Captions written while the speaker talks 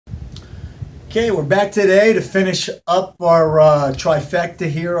Okay, we're back today to finish up our trifecta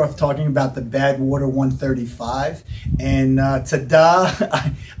here of talking about the Badwater 135. And ta-da,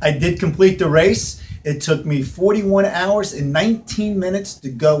 I did complete the race. It took me 41 hours and 19 minutes to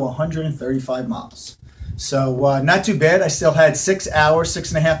go 135 miles. So not too bad. I still had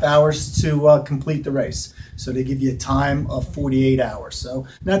 6.5 hours to complete the race. So they give you a time of 48 hours. So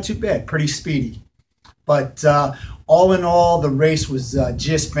not too bad, pretty speedy. But all in all, the race was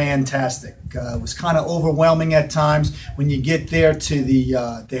just fantastic. It was kind of overwhelming at times. When you get there to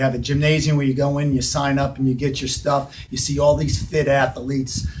the, they have a gymnasium where you go in, you sign up and you get your stuff. You see all these fit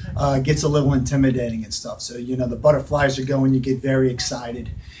athletes. It gets a little intimidating and stuff. So, you know, the butterflies are going, you get very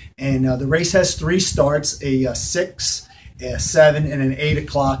excited. And the race has 3 starts, a 6, a 7, and an 8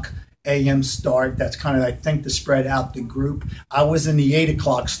 o'clock a.m. start. That's kind of, I think, to spread out the group. I was in the 8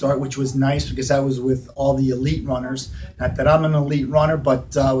 o'clock start, which was nice because I was with all the elite runners. Not that I'm an elite runner,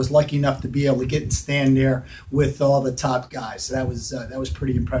 but I was lucky enough to be able to get and stand there with all the top guys. So that was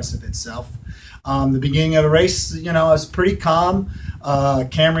pretty impressive itself. The beginning of the race, you know, I was pretty calm.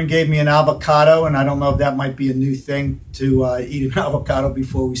 Cameron gave me an avocado, and I don't know if that might be a new thing to eat an avocado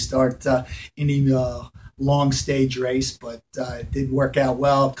before we start any long stage race, but it did work out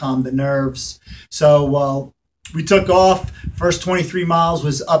well, calmed the nerves. So we took off. First 23 miles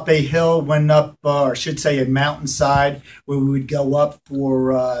was up a hill, went up, or I should say a mountainside, where we would go up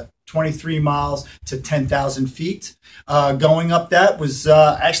for 23 miles to 10,000 feet. Going up that was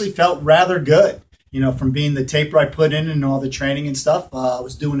actually felt rather good. You know, from being the taper I put in and all the training and stuff. I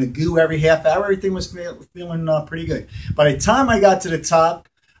was doing a goo every half hour. Everything was feeling pretty good. By the time I got to the top,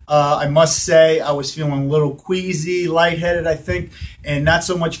 I must say I was feeling a little queasy, lightheaded, I think, and not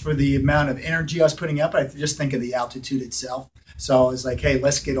so much for the amount of energy I was putting up, but I just think of the altitude itself. So I was like, hey,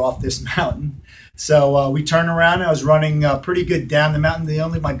 let's get off this mountain. So we turned around. I was running pretty good down the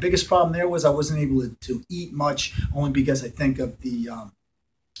mountain. My biggest problem there was I wasn't able to eat much, only because I think of the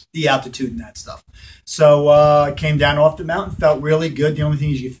altitude and that stuff. So I came down off the mountain, felt really good. The only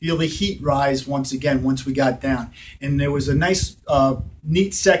thing is you feel the heat rise once again once we got down. And there was a nice,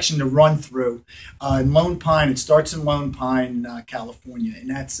 neat section to run through in Lone Pine. It starts in Lone Pine, California, and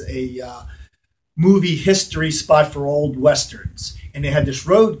that's a movie history spot for old westerns. And they had this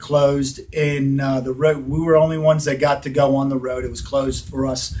road closed, and the road, we were the only ones that got to go on the road. It was closed for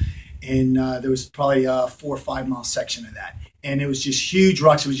us, and there was probably a 4 or 5 mile section of that. And it was just huge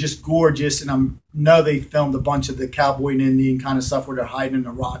rocks. It was just gorgeous. And I know they filmed a bunch of the cowboy and Indian kind of stuff where they're hiding in the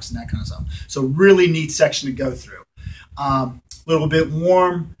rocks and that kind of stuff. So really neat section to go through. A little bit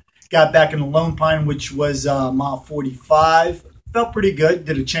warm. Got back in the Lone Pine, which was mile 45. Felt pretty good.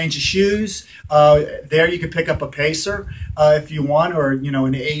 Did a change of shoes. There you could pick up a pacer if you want, or, you know,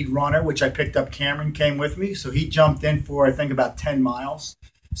 an aid runner, which I picked up. Cameron came with me. So he jumped in for, I think, about 10 miles.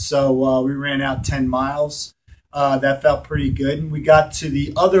 So we ran out 10 miles. That felt pretty good. And we got to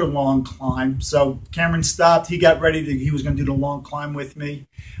the other long climb. So Cameron stopped. He got ready to, he was going to do the long climb with me.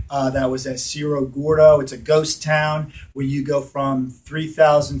 That was at Cerro Gordo. It's a ghost town where you go from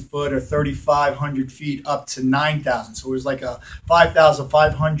 3,000 foot or 3,500 feet up to 9,000. So it was like a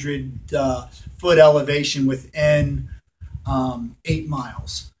 5,500 foot elevation within 8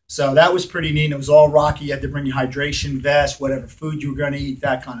 miles. So that was pretty neat. It was all rocky. You had to bring your hydration vest, whatever food you were going to eat,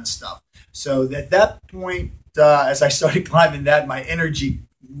 that kind of stuff. So at that point, as I started climbing that, my energy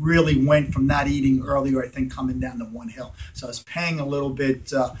really went from not eating earlier, I think, coming down the one hill. So I was paying a little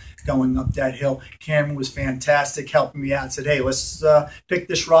bit going up that hill. Cameron was fantastic, helping me out. Said, hey, let's pick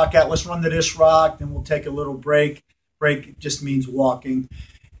this rock out. Let's run to this rock. Then we'll take a little break. Break just means walking.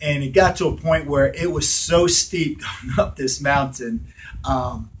 And it got to a point where it was so steep going up this mountain,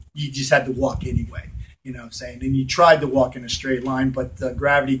 you just had to walk anyway. You know what I'm saying? And you tried to walk in a straight line, but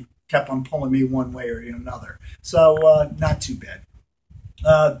gravity kept on pulling me one way or another. So not too bad.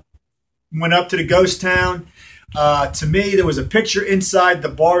 Went up to the ghost town. To me, there was a picture inside the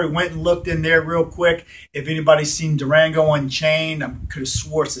bar. We went and looked in there real quick. If anybody's seen Durango Unchained, I could have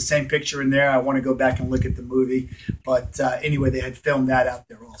swore it's the same picture in there. I want to go back and look at the movie. But anyway, they had filmed that out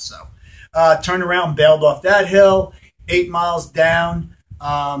there also. Turned around, bailed off that hill, 8 miles down,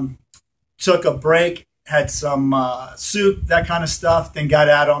 took a break, had some soup, that kind of stuff, then got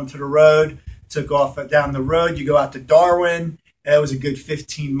out onto the road, took off down the road. You go out to Darwin. It was a good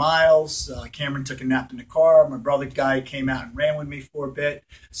 15 miles. Cameron took a nap in the car. My brother guy came out and ran with me for a bit.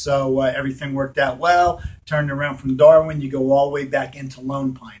 So everything worked out well. Turned around from Darwin. You go all the way back into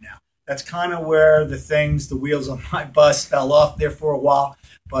Lone Pine now. that's kind of where the wheels on my bus fell off there for a while.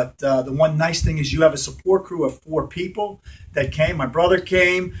 But the one nice thing is you have a support crew of 4 people that came. My brother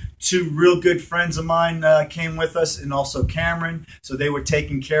came, 2 real good friends of mine came with us, and also Cameron. So they were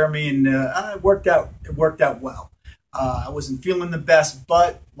taking care of me, and it worked out. It worked out well. I wasn't feeling the best,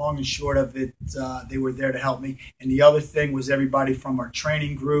 but long and short of it, they were there to help me. And the other thing was everybody from our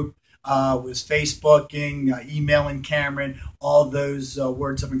training group was Facebooking, emailing Cameron. All those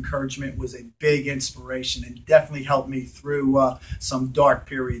words of encouragement was a big inspiration and definitely helped me through some dark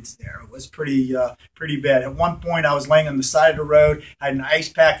periods there. It was pretty bad. At one point, I was laying on the side of the road. I had an ice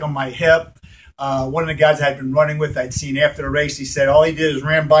pack on my hip. One of the guys I had been running with, I'd seen after the race, he said, all he did is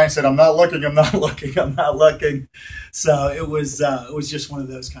ran by and said, I'm not looking, I'm not looking, I'm not looking. So it was just one of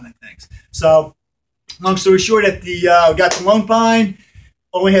those kind of things. So long story short, we got to Lone Pine,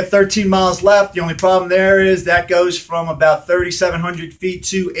 only had 13 miles left. The only problem there is that goes from about 3,700 feet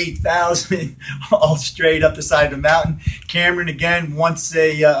to 8,000, all straight up the side of the mountain. Cameron, again, once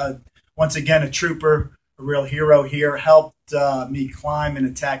again, a trooper, a real hero here, helped me climb and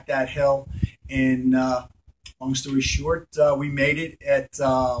attack that hill. And long story short, we made it at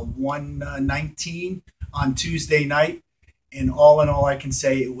 1:19 on Tuesday night. And all in all, I can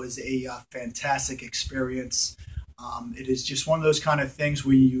say it was a fantastic experience. It is just one of those kind of things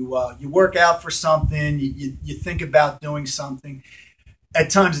where you work out for something, you think about doing something. At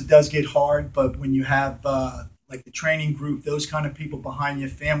times it does get hard, but when you have like the training group, those kind of people behind you,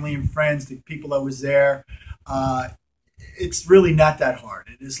 family and friends, the people that was there, it's really not that hard.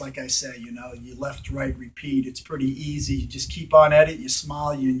 It is, like I say, you left, right, repeat. It's pretty easy. You just keep on at it. You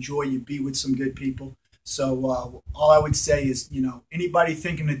smile, you enjoy, you be with some good people. So all I would say is, anybody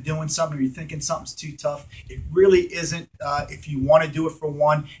thinking of doing something or you're thinking something's too tough, it really isn't if you want to do it for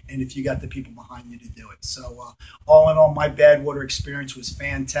one and if you got the people behind you to do it. So all in all, my Badwater experience was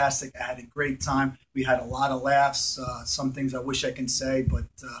fantastic. I had a great time. We had a lot of laughs, some things I wish I can say, but,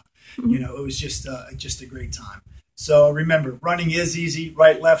 it was just a great time. So remember, running is easy,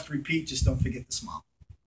 right, left, repeat. Just don't forget to smile.